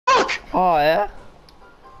Oh, yeah?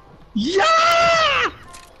 Yeah!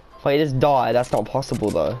 Wait, he just died. That's not possible,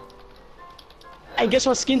 though. And guess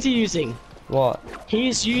what skins he's using? What?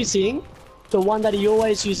 He's using the one that he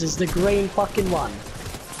always uses, the green fucking one.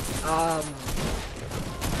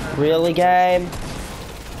 Really, game?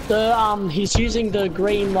 He's using the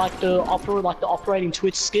green, like the operating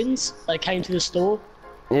Twitch skins that came to the store.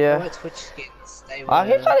 Yeah. Twitch skins. They I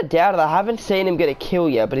were... kind of doubt it. I haven't seen him get a kill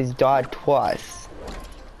yet, but he's died twice.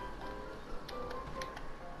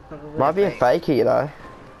 Might be a faker, you know.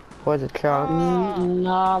 Where's the chance?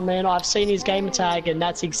 Nah, man, I've seen his gamer tag, and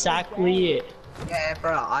that's exactly it. Yeah,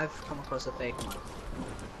 bro, I've come across a fake one.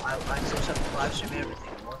 I searched up the live stream and everything.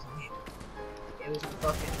 It wasn't him. It was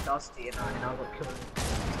fucking Dusty, and I got killed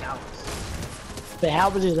in 2 hours. But how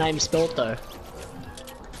was his name spelled though?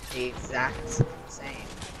 The exact same.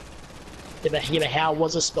 Yeah, but how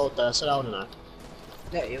was it spelled though? So I don't know.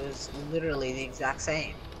 No, it was literally the exact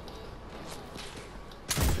same.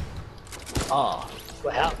 Oh,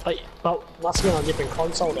 well, how? But must be on a different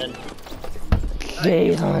console then.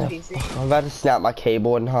 Jeez, I'm about to snap my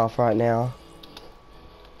keyboard in half right now.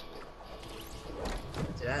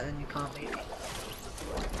 Do that, then you can't beat me.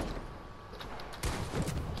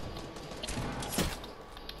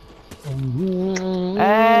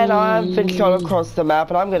 And I've been shot across the map,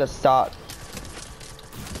 and I'm gonna start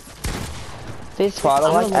this fight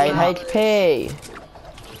on like 8 HP.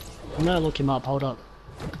 I'm gonna look him up. Hold up.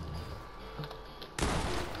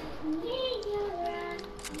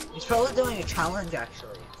 He's probably doing a challenge,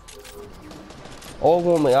 actually. All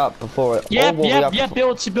warming up before it. Yep, all warming up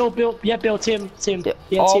Bill, Tim. Yeah.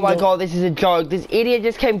 Yeah, Oh Tim, my Bill. god, this is a joke. This idiot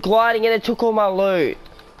just came gliding in and took all my loot.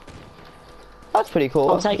 That's pretty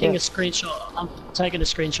cool. I'm taking a screenshot. I'm taking a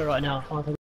screenshot right now.